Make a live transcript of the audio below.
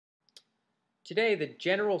Today, the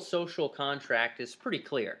general social contract is pretty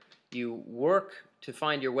clear. You work to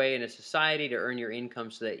find your way in a society to earn your income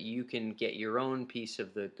so that you can get your own piece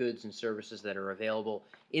of the goods and services that are available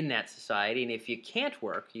in that society. And if you can't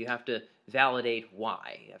work, you have to validate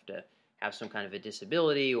why. You have to have some kind of a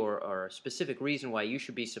disability or a specific reason why you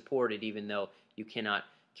should be supported even though you cannot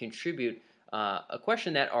contribute. A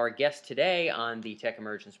question that our guest today on the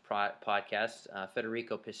TechEmergence podcast,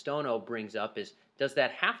 Federico Pistono, brings up is, does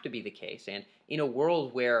that have to be the case? And in a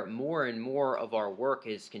world where more and more of our work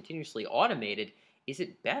is continuously automated, is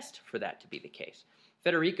it best for that to be the case?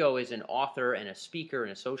 Federico is an author and a speaker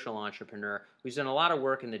and a social entrepreneur who's done a lot of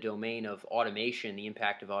work in the domain of automation, the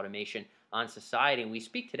impact of automation on society. And we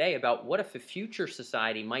speak today about what if a future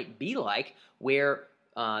society might be like where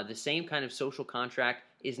the same kind of social contract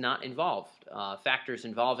is not involved. Factors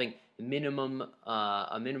involving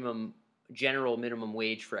a general minimum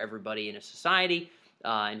wage for everybody in a society,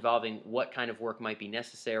 involving what kind of work might be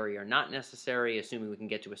necessary or not necessary, assuming we can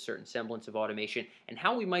get to a certain semblance of automation, and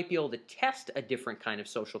how we might be able to test a different kind of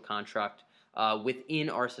social contract within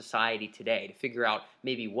our society today to figure out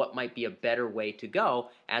maybe what might be a better way to go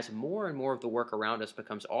as more and more of the work around us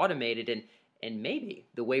becomes automated, and maybe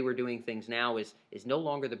the way we're doing things now is no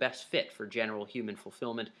longer the best fit for general human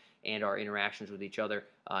fulfillment and our interactions with each other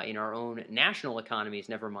in our own national economies,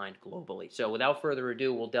 never mind globally. So without further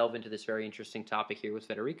ado, we'll delve into this very interesting topic here with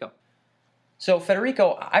Federico. So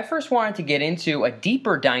Federico, I first wanted to get into a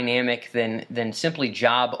deeper dynamic than simply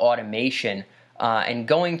job automation and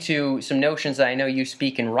going to some notions that I know you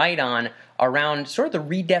speak and write on around sort of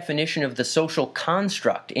the redefinition of the social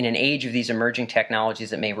construct in an age of these emerging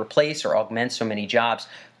technologies that may replace or augment so many jobs.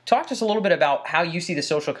 Talk to us a little bit about how you see the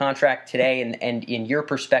social contract today and in your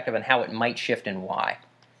perspective on how it might shift and why.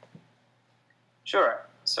 Sure.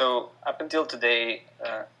 So up until today,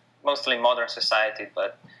 mostly modern society,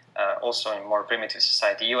 but also in more primitive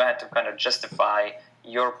society, you had to kind of justify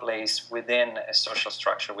your place within a social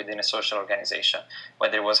structure, within a social organization,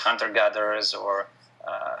 whether it was hunter-gatherers or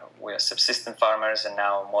we're subsistence farmers, and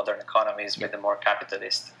now modern economies with a more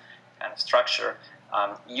capitalist kind of structure.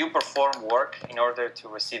 You perform work in order to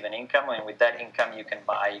receive an income, and with that income you can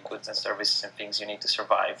buy goods and services and things you need to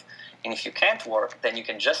survive. And if you can't work, then you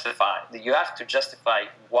have to justify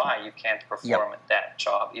why you can't perform that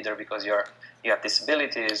job, either because you have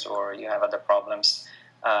disabilities or you have other problems.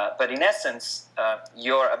 But in essence,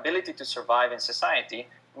 your ability to survive in society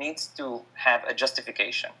needs to have a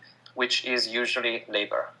justification, which is usually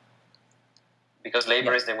labor. Because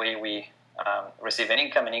labor is the way we receive an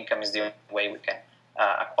income, and income is the only way we can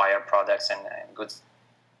acquire products and goods.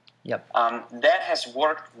 That has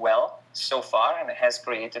worked well so far, and it has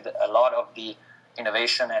created a lot of the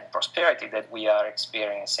innovation and prosperity that we are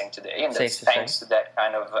experiencing today. And that's thanks to that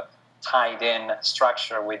kind of tied-in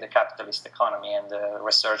structure with the capitalist economy and the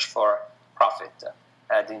research for profit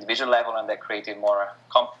at the individual level, and that created more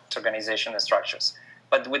complex organization and structures.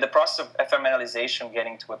 But with the process of ephemeralization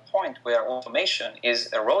getting to a point where automation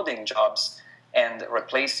is eroding jobs and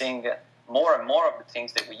replacing more and more of the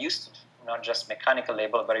things that we used to do, not just mechanical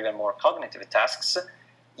labor, but even more cognitive tasks,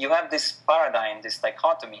 you have this paradigm, this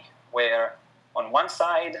dichotomy, where on one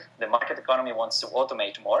side, the market economy wants to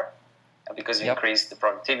automate more because you increase the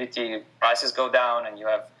productivity, prices go down, and you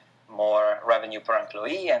have more revenue per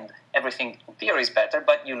employee, and everything in theory is better,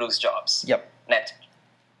 but you lose jobs. Net.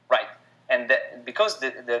 Right. And because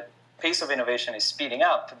the pace of innovation is speeding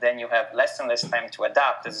up, then you have less and less time to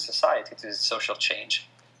adapt as a society to this social change.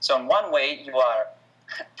 So in one way, you are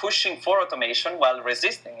pushing for automation while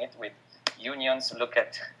resisting it with unions. Look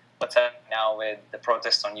at what's happening now with the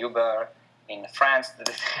protests on Uber in France.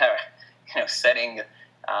 They're setting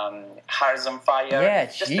cars on fire.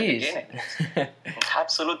 It's just the beginning. It's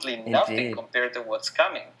absolutely nothing compared to what's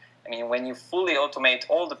coming. I mean, when you fully automate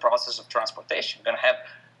all the process of transportation, you're going to have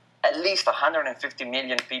at least 150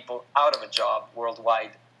 million people out of a job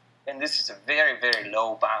worldwide. And this is a very, very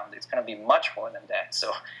low bound. It's going to be much more than that.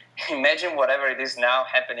 So imagine whatever it is now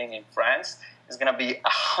happening in France is going to be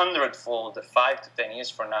 100-fold 5 to 10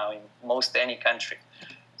 years from now in most any country.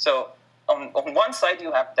 So on one side,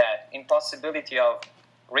 you have that impossibility of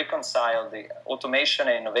reconcile the automation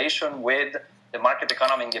and innovation with the market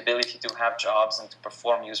economy and the ability to have jobs and to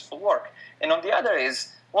perform useful work. And on the other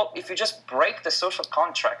is, well, if you just break the social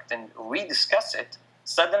contract and rediscuss it,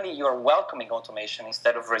 suddenly you're welcoming automation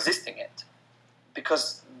instead of resisting it.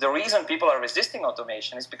 Because the reason people are resisting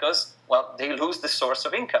automation is because, well, they lose the source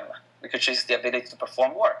of income, which is the ability to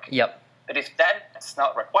perform work. But if that's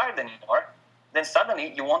not required anymore, then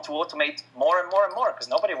suddenly you want to automate more and more and more because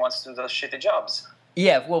nobody wants to do those shitty jobs.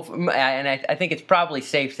 Yeah, well, and I think it's probably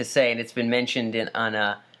safe to say, and it's been mentioned on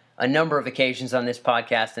a number of occasions on this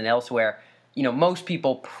podcast and elsewhere, most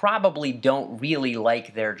people probably don't really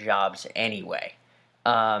like their jobs anyway.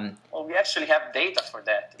 Well, we actually have data for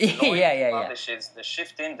that. Yeah. Publishes the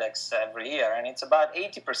shift index every year, and it's about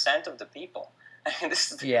 80% of the people. Think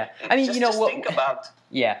about.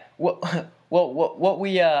 Yeah. What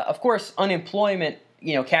we of course, unemployment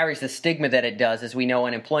carries the stigma that it does. As we know,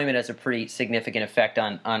 unemployment has a pretty significant effect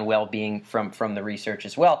on well-being from the research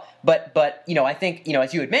as well. But I think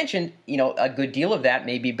as you had mentioned, a good deal of that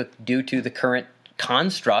may be due to the current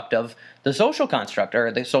construct of the social construct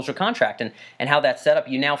or the social contract and how that's set up.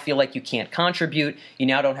 You now feel like you can't contribute. You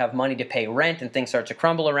now don't have money to pay rent, and things start to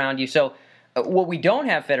crumble around you. So what we don't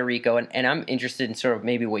have, Federico, and I'm interested in sort of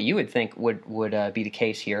maybe what you would think would be the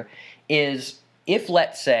case here, is if,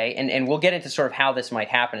 let's say, and we'll get into sort of how this might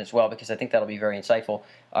happen as well, because I think that'll be very insightful,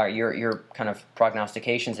 your kind of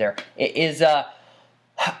prognostications there, is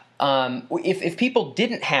if people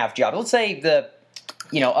didn't have jobs, let's say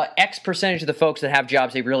X percentage of the folks that have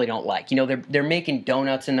jobs they really don't like. They're making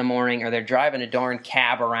donuts in the morning, or they're driving a darn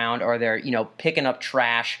cab around, or they're picking up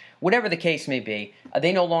trash, whatever the case may be.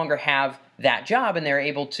 They no longer have that job, and they're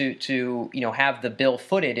able to have the bill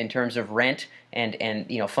footed in terms of rent and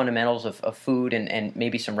fundamentals of food and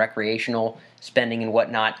maybe some recreational spending and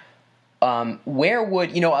whatnot. Where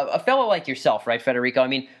would a fellow like yourself, right, Federico? I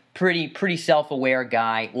mean, pretty self-aware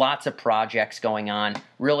guy, lots of projects going on,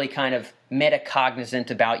 really kind of metacognizant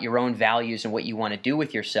about your own values and what you want to do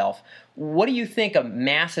with yourself. What do you think a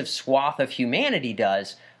massive swath of humanity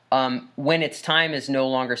does when its time is no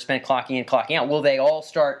longer spent clocking in, clocking out? Will they all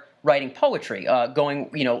start writing poetry,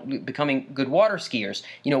 becoming good water skiers?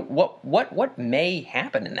 What may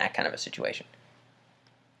happen in that kind of a situation?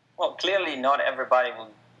 Well, clearly not everybody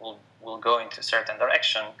will go into a certain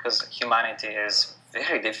direction, because humanity is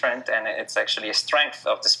very different, and it's actually a strength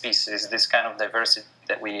of the species, this kind of diversity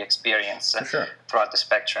that we experience throughout the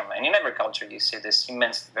spectrum. And in every culture you see this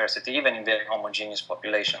immense diversity, even in very homogeneous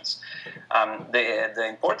populations. The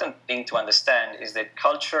important thing to understand is that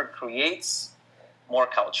culture creates more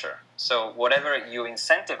culture. So whatever you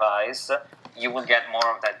incentivize, you will get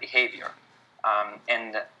more of that behavior.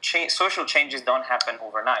 And social changes don't happen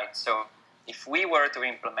overnight. So if we were to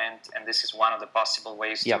implement, and this is one of the possible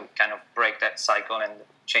ways to kind of break that cycle and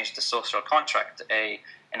change the social contract,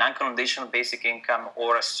 an unconditional basic income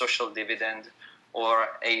or a social dividend or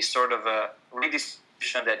a sort of a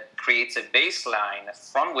redistribution that creates a baseline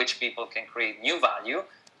from which people can create new value,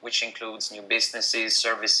 which includes new businesses,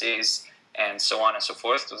 services, and so on and so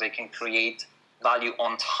forth, so they can create value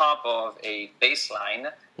on top of a baseline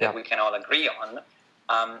that we can all agree on.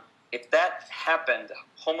 If that happened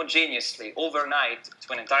homogeneously overnight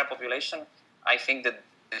to an entire population, I think that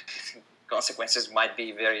the consequences might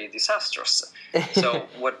be very disastrous. So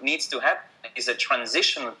what needs to happen is a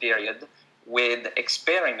transitional period with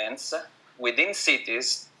experiments within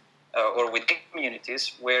cities or within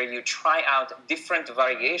communities where you try out different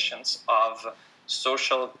variations of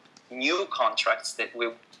social new contracts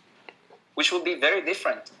which will be very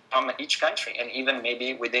different from each country, and even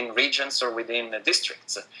maybe within regions or within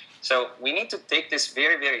districts. So we need to take this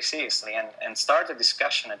very, very seriously and start a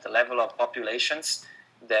discussion at the level of populations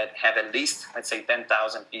that have at least, let's say,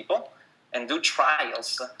 10,000 people, and do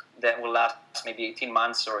trials that will last maybe 18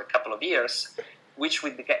 months or a couple of years, which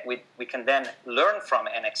we can then learn from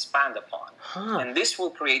and expand upon. And this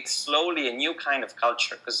will create slowly a new kind of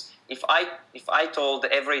culture. Because if I told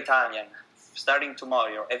every Italian starting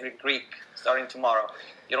tomorrow, or every Greek starting tomorrow,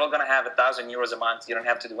 you're all going to have €1,000 a month, you don't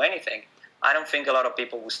have to do anything, I don't think a lot of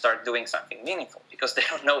people will start doing something meaningful, because they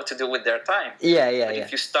don't know what to do with their time. But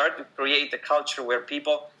if you start to create a culture where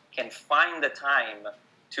people can find the time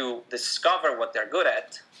to discover what they're good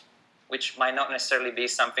at, which might not necessarily be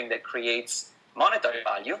something that creates monetary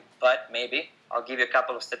value, but maybe, I'll give you a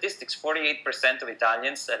couple of statistics, 48% of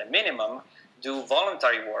Italians at a minimum do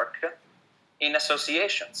voluntary work in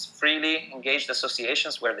associations, freely engaged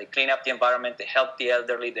associations where they clean up the environment, they help the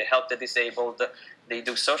elderly, they help the disabled, they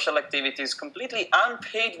do social activities, completely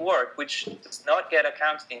unpaid work, which does not get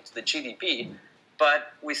accounted into the GDP,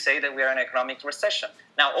 but we say that we are in an economic recession.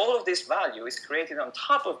 Now, all of this value is created on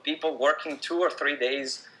top of people working 2 or 3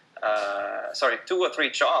 days, 2 or 3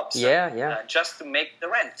 jobs just to make the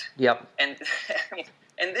rent. And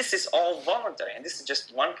and this is all voluntary, and this is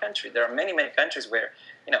just one country. There are many, many countries where,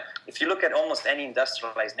 if you look at almost any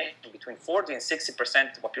industrialized nation, between 40 and 60%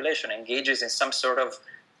 of the population engages in some sort of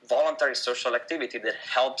voluntary social activity that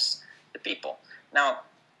helps the people. Now,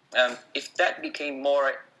 if that became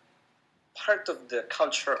more part of the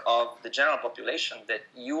culture of the general population, that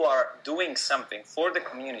you are doing something for the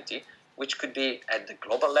community which could be at the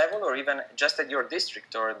global level or even just at your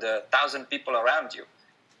district or the 1,000 people around you,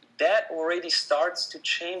 that already starts to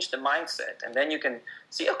change the mindset. And then you can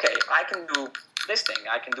see, okay, I can do this thing.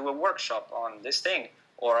 I can do a workshop on this thing.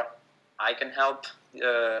 Or I can help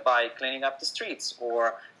by cleaning up the streets.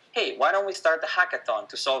 Or, hey, why don't we start a hackathon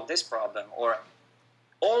to solve this problem? Or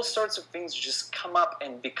all sorts of things just come up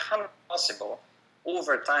and become possible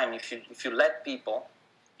over time if you let people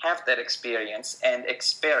have that experience and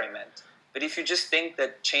experiment. But if you just think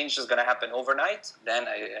that change is going to happen overnight, then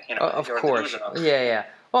of you're course, delusional. yeah.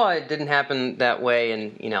 Well, it didn't happen that way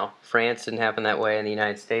in France. Didn't happen that way in the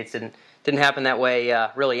United States. Didn't happen that way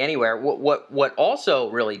really anywhere. What also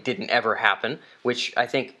really didn't ever happen, which I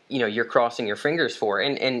think you're crossing your fingers for,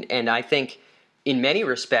 and I think in many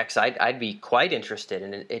respects I'd be quite interested,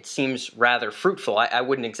 and it seems rather fruitful. I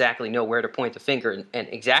wouldn't exactly know where to point the finger and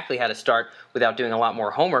exactly how to start without doing a lot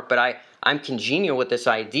more homework, but I'm congenial with this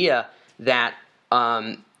idea that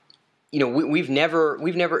we've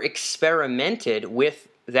never experimented with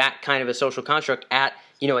that kind of a social construct at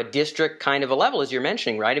a district kind of a level, as you're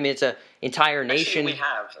mentioning, right? I mean, it's an entire nation. Actually, we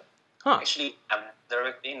have. Huh. Actually, there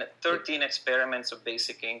have been 13 experiments of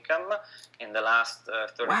basic income in the last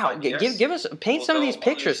 35 years. Give us paint some of these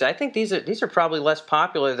pictures. I think these are probably less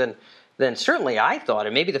popular than certainly I thought,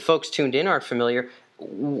 and maybe the folks tuned in aren't familiar.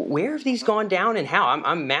 Where have these gone down, and how?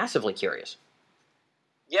 I'm massively curious.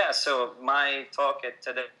 Yeah, so my talk at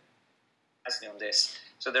TED on this.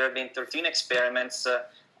 So there have been 13 experiments,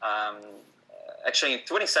 actually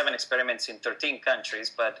 27 experiments in 13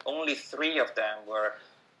 countries, but only 3 of them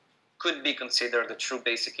could be considered a true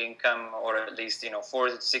basic income, or at least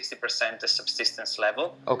 40 to 60% a subsistence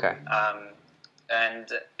level. Okay.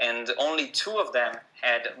 And only 2 of them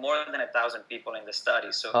had more than 1,000 people in the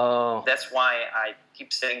study. So that's why I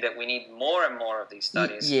keep saying that we need more and more of these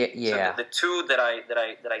studies. Yeah. So the 2 that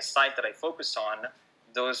I cite, that I focus on,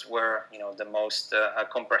 those were the most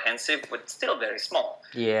comprehensive, but still very small.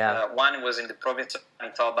 Yeah. One was in the province of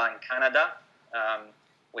Manitoba in Canada,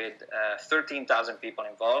 with 13,000 people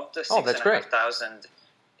involved. That's great. 6,500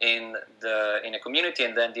 in a community,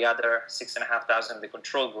 and then the other 6,500 in the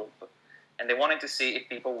control group. And they wanted to see if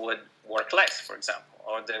people would work less, for example,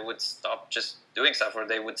 or they would stop just doing stuff, or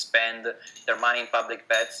they would spend their money in public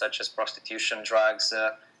bets such as prostitution, drugs,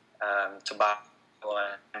 tobacco,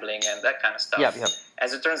 gambling, and that kind of stuff. Yep.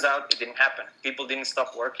 As it turns out, it didn't happen. People didn't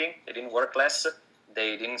stop working. They didn't work less.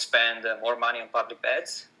 They didn't spend more money on public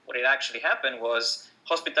beds. What it actually happened was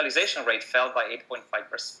hospitalization rate fell by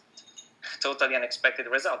 8.5%. Totally unexpected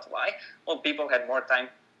result. Why? Well, people had more time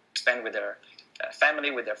to spend with their family,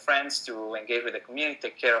 with their friends, to engage with the community,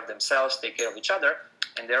 take care of themselves, take care of each other,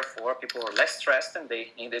 and therefore people were less stressed, and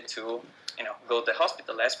they needed to go to the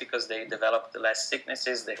hospital less because they developed less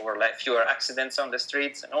sicknesses, there were fewer accidents on the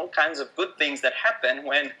streets, and all kinds of good things that happen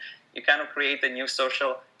when you kind of create a new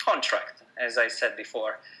social contract, as I said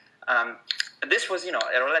before. This was, a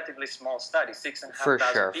relatively small study,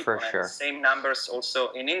 6,500 people, for sure. The same numbers also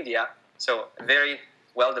in India. So a very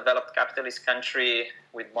well-developed capitalist country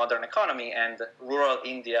with modern economy, and rural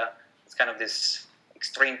India is kind of this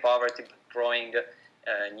extreme poverty, growing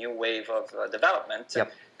new wave of development.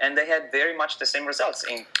 Yep. And they had very much the same results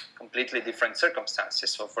in completely different circumstances.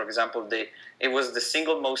 So, for example, it was the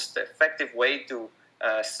single most effective way to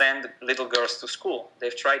send little girls to school.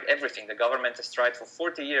 They've tried everything. The government has tried for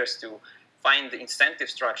 40 years to find incentive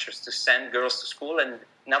structures to send girls to school, and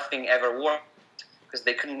nothing ever worked because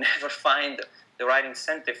they could never find the right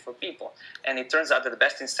incentive for people. And it turns out that the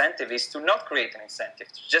best incentive is to not create an incentive,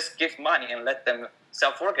 to just give money and let them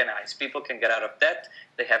self-organize. People can get out of debt.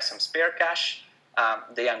 They have some spare cash.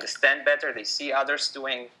 They understand better. They see others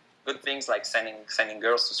doing good things like sending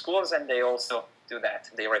girls to schools, and they also do that.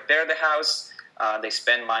 They repair the house. They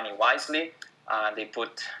spend money wisely. They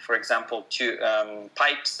put, for example,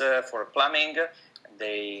 pipes for plumbing.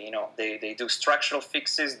 They do structural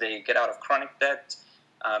fixes. They get out of chronic debt.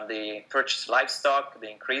 They purchase livestock.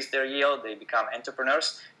 They increase their yield. They become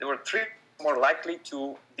entrepreneurs. They were 3 more likely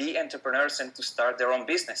to be entrepreneurs and to start their own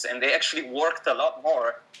business. And they actually worked a lot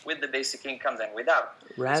more with the basic income than without.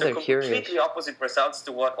 Rather curious. So completely opposite results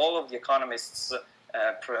to what all of the economists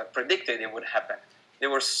predicted it would happen. They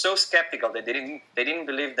were so skeptical that they didn't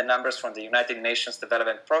believe the numbers from the United Nations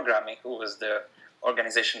Development Program, who was the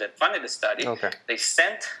organization that funded the study. Okay. They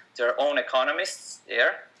sent their own economists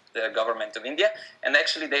there, the government of India, and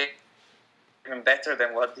actually they even better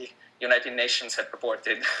than what the United Nations had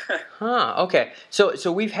reported. Okay.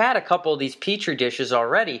 So we've had a couple of these petri dishes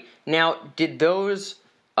already. Now, did those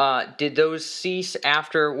cease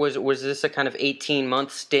after? Was this a kind of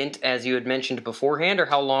 18-month stint, as you had mentioned beforehand, or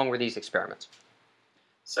how long were these experiments?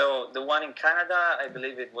 So the one in Canada, I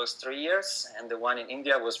believe it was 3 years, and the one in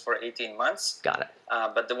India was for 18 months. Got it.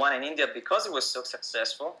 But the one in India, because it was so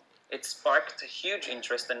successful, it sparked a huge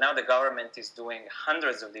interest, and now the government is doing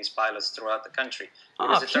hundreds of these pilots throughout the country.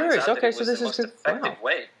 Oh, curious. Okay, so this is the most good. effective Wow.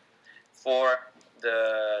 way for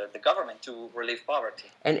the government to relieve poverty.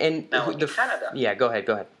 And now in Canada, yeah, go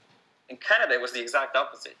ahead. in Canada, it was the exact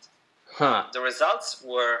opposite. Huh. The results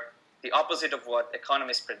were the opposite of what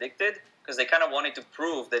economists predicted, because they kind of wanted to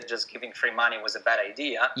prove that just giving free money was a bad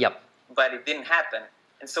idea. Yep. But it didn't happen.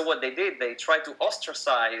 And so what they did, they tried to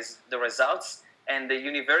ostracize the results, and the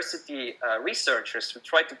university researchers who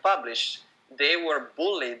tried to publish, they were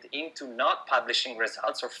bullied into not publishing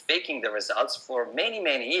results or faking the results for many,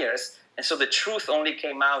 many years. And so the truth only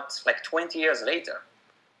came out like 20 years later.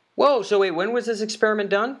 Whoa, so wait, when was this experiment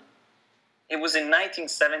done? It was in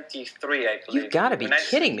 1973, I believe. You've got to be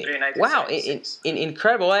kidding me. Wow,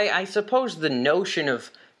 incredible. I suppose the notion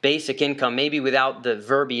of basic income, maybe without the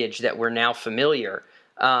verbiage that we're now familiar,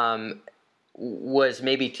 was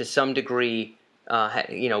maybe to some degree,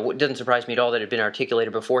 it doesn't surprise me at all that it had been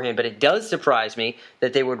articulated beforehand, but it does surprise me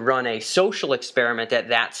that they would run a social experiment at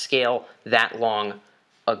that scale that long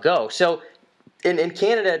ago. So in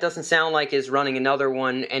Canada, it doesn't sound like is running another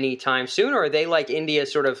one anytime soon, or are they, like India,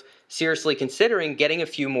 sort of seriously considering getting a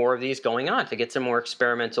few more of these going on to get some more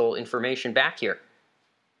experimental information back here?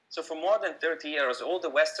 So for more than 30 years, all the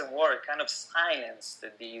Western world kind of silenced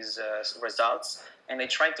these results, and they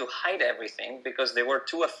tried to hide everything because they were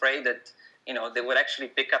too afraid that they would actually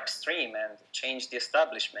pick up steam and change the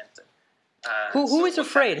establishment. Who is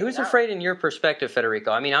afraid? Who's afraid in your perspective,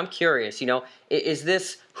 Federico? I mean, I'm curious. Is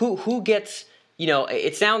this who gets?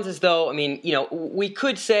 It sounds as though, we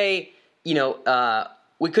could say,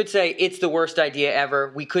 it's the worst idea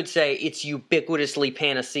ever. We could say it's ubiquitously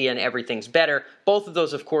panacea and everything's better. Both of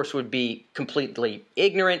those, of course, would be completely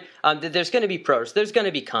ignorant. There's going to be pros. There's going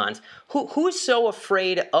to be cons. Who's so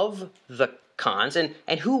afraid of the cons, and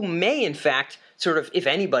who may, in fact, sort of, if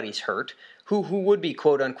anybody's hurt, who would be,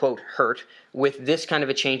 quote-unquote, hurt with this kind of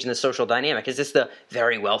a change in the social dynamic? Is this the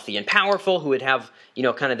very wealthy and powerful who would have,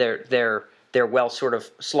 kind of their wealth sort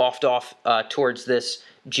of sloughed off towards this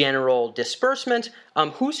general disbursement?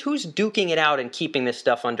 Who's duking it out and keeping this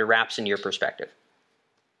stuff under wraps in your perspective?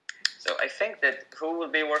 So I think that who will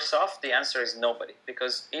be worse off? The answer is nobody,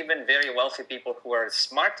 because even very wealthy people who are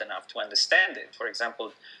smart enough to understand it, for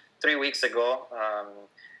example, 3 weeks ago,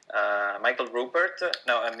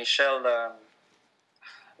 Michelle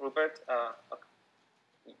Rupert,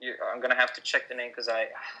 I'm going to have to check the name because I'm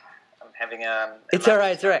having a... It's all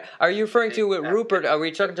right. Are you referring to Rupert? Are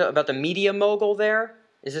we talking about the media mogul there?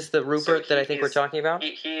 Is this the Rupert that I think we're talking about?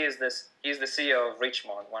 He's the CEO of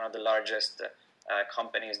Richmond, one of the largest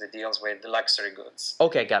companies that deals with the luxury goods.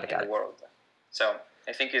 Okay, got it. In the world. So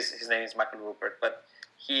I think his name is Michael Rupert, but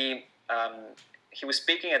he was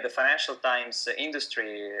speaking at the Financial Times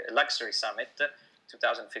Industry Luxury Summit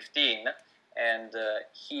 2015, and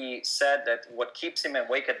he said that what keeps him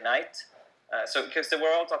awake at night, because they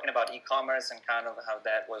were all talking about e-commerce and kind of how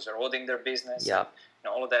that was eroding their business, yeah,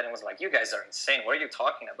 and all of that, and was like, you guys are insane. What are you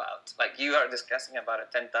talking about? Like, you are discussing about a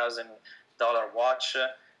 $10,000 watch,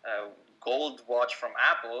 gold watch from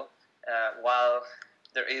Apple, while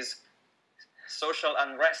there is social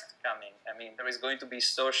unrest coming. I mean, there is going to be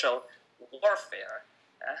social warfare.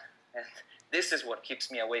 And this is what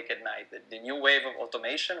keeps me awake at night. The new wave of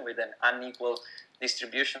automation with an unequal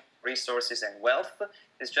distribution of resources and wealth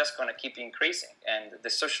is just going to keep increasing. And the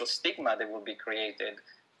social stigma that will be created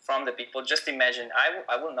from the people. Just imagine,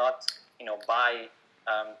 I will not, buy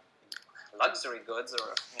luxury goods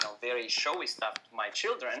or, very showy stuff to my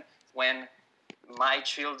children when my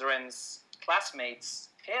children's classmates'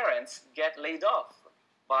 parents get laid off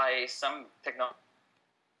by some technology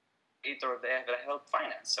or they have help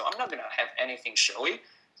finance. So I'm not going to have anything showy.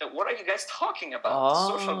 So what are you guys talking about?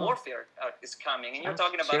 Oh. Social warfare is coming, and you're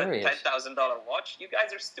talking about curious. a $10,000 watch? You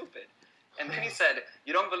guys are stupid. And then he said,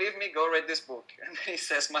 you don't believe me? Go read this book. And then he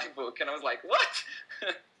says my book. And I was like,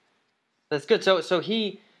 what? That's good.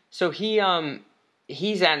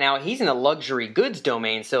 He's in the luxury goods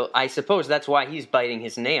domain, so I suppose that's why he's biting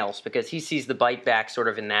his nails, because he sees the bite back sort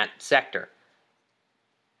of in that sector.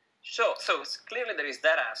 So clearly there is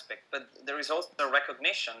that aspect, but there is also a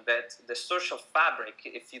recognition that the social fabric,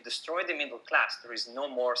 if you destroy the middle class, there is no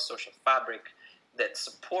more social fabric that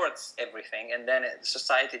supports everything, and then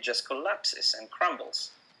society just collapses and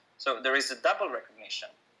crumbles. So there is a double recognition.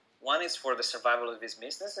 One is for the survival of his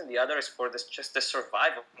business, and the other is for just the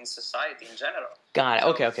survival in society in general. Got it.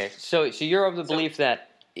 Okay. So you're of the belief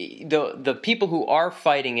that the people who are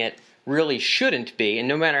fighting it really shouldn't be, and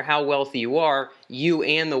no matter how wealthy you are, you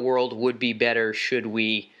and the world would be better should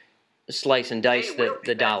we slice and dice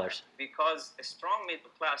the dollars. Because a strong middle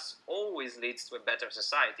class always leads to a better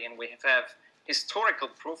society, and we have historical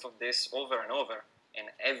proof of this over and over in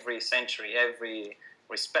every century, every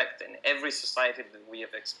respect, in every society that we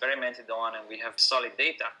have experimented on, and we have solid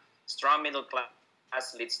data. Strong middle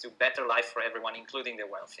class leads to better life for everyone, including the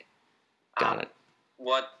wealthy. Got it.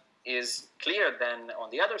 What is clear then on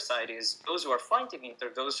the other side is those who are fighting it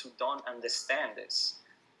are those who don't understand this.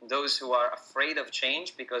 Those who are afraid of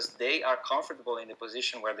change because they are comfortable in the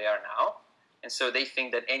position where they are now. And so they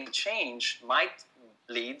think that any change might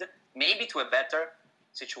lead maybe to a better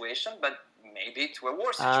situation, but maybe to a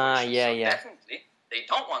worse situation. Definitely they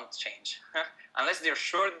don't want change unless they're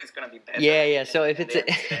sure that it's going to be better. Yeah. So if it's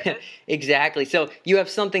exactly, so you have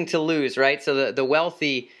something to lose, right? So the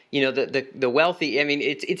wealthy, the wealthy. I mean,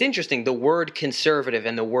 it's interesting. The word conservative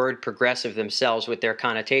and the word progressive themselves, with their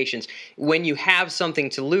connotations. When you have something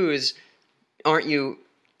to lose, aren't you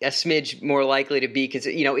a smidge more likely to be? Because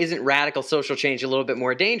isn't radical social change a little bit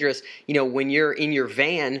more dangerous? When you're in your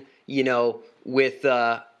van, with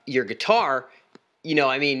your guitar,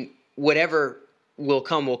 whatever will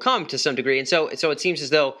come to some degree. And so it seems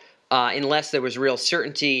as though unless there was real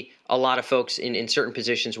certainty, a lot of folks in certain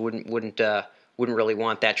positions wouldn't really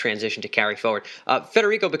want that transition to carry forward.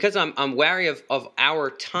 Federico, because I'm wary of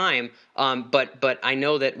our time, but I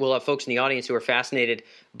know that we'll have folks in the audience who are fascinated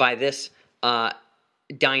by this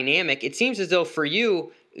dynamic. It seems as though for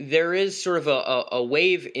you, there is sort of a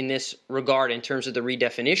wave in this regard in terms of the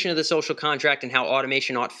redefinition of the social contract and how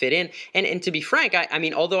automation ought to fit in. And to be frank, I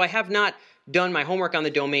mean, although I have not done my homework on the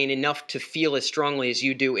domain enough to feel as strongly as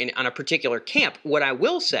you do on a particular camp, what I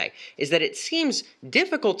will say is that it seems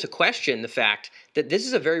difficult to question the fact that this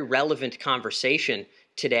is a very relevant conversation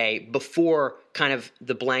today before kind of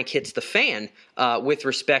the blank hits the fan with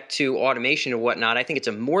respect to automation and whatnot. I think it's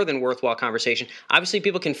a more than worthwhile conversation. Obviously,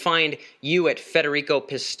 people can find you at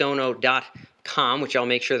federicopistono.com, which I'll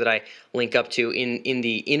make sure that I link up to in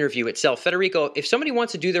the interview itself. Federico, if somebody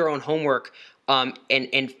wants to do their own homework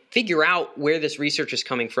and figure out where this research is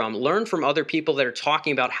coming from, learn from other people that are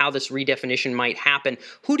talking about how this redefinition might happen,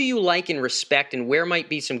 who do you like and respect, and where might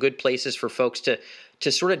be some good places for folks to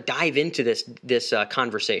sort of dive into this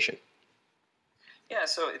conversation? Yeah,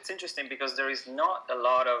 so it's interesting because there is not a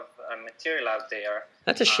lot of material out there.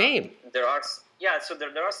 That's a shame. There are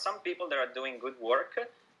some people that are doing good work.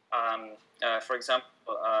 For example,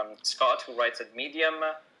 Scott, who writes at Medium.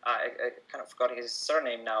 I kind of forgot his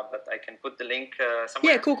surname now, but I can put the link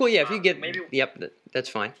somewhere. Yeah, cool. Yeah, if you get, that's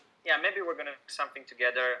fine. Yeah, maybe we're going to do something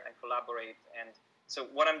together and collaborate. And so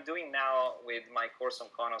what I'm doing now with my course on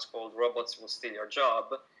Konos called Robots Will Steal Your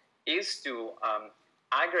Job is to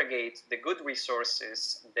aggregate the good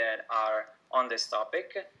resources that are on this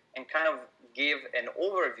topic and kind of give an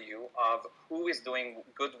overview of who is doing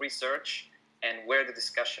good research and where the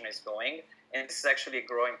discussion is going. And this is actually a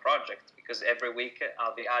growing project because every week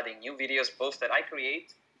I'll be adding new videos, both that I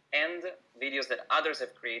create and videos that others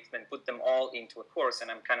have created, and put them all into a course.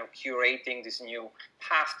 And I'm kind of curating this new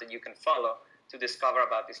path that you can follow to discover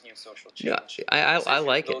about this new social change. Yeah, I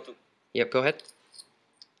like it. Yep, go ahead.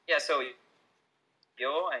 Yeah, so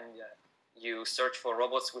you search for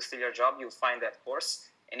Robots Will Steal Your Job, you'll find that course.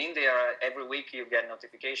 And in there, every week you get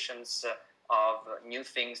notifications of new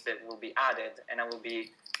things that will be added. And I will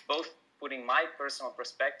be both putting my personal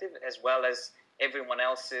perspective as well as everyone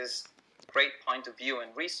else's great point of view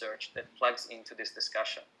and research that plugs into this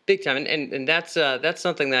discussion. Big time, and that's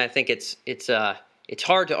something that I think it's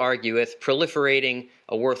hard to argue with. Proliferating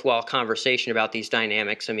a worthwhile conversation about these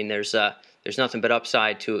dynamics. I mean, there's nothing but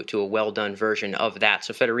upside to a well done version of that.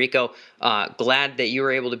 So Federico, glad that you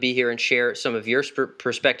were able to be here and share some of your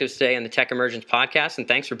perspectives today on the TechEmergence podcast, and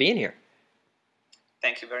thanks for being here.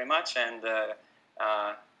 Thank you very much, and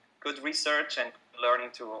good research and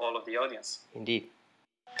learning to all of the audience. Indeed.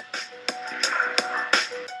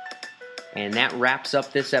 And that wraps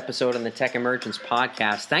up this episode on the TechEmergence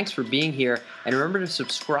podcast. Thanks for being here. And remember to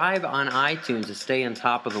subscribe on iTunes to stay on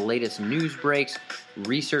top of the latest news breaks,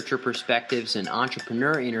 researcher perspectives, and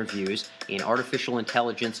entrepreneur interviews in artificial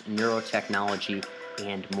intelligence, neurotechnology,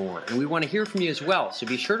 and more. And we want to hear from you as well, so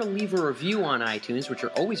be sure to leave a review on iTunes, which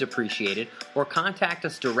are always appreciated, or contact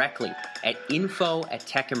us directly at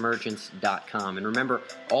info@techemergence.com. And remember,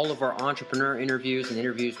 all of our entrepreneur interviews and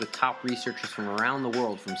interviews with top researchers from around the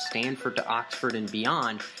world, from Stanford to Oxford and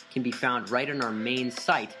beyond, can be found right on our main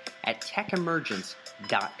site at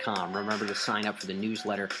techemergence.com. Remember to sign up for the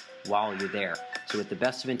newsletter while you're there. So with the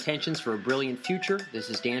best of intentions for a brilliant future, this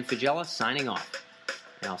is Dan Fagella signing off.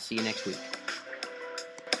 and I'll see you next week.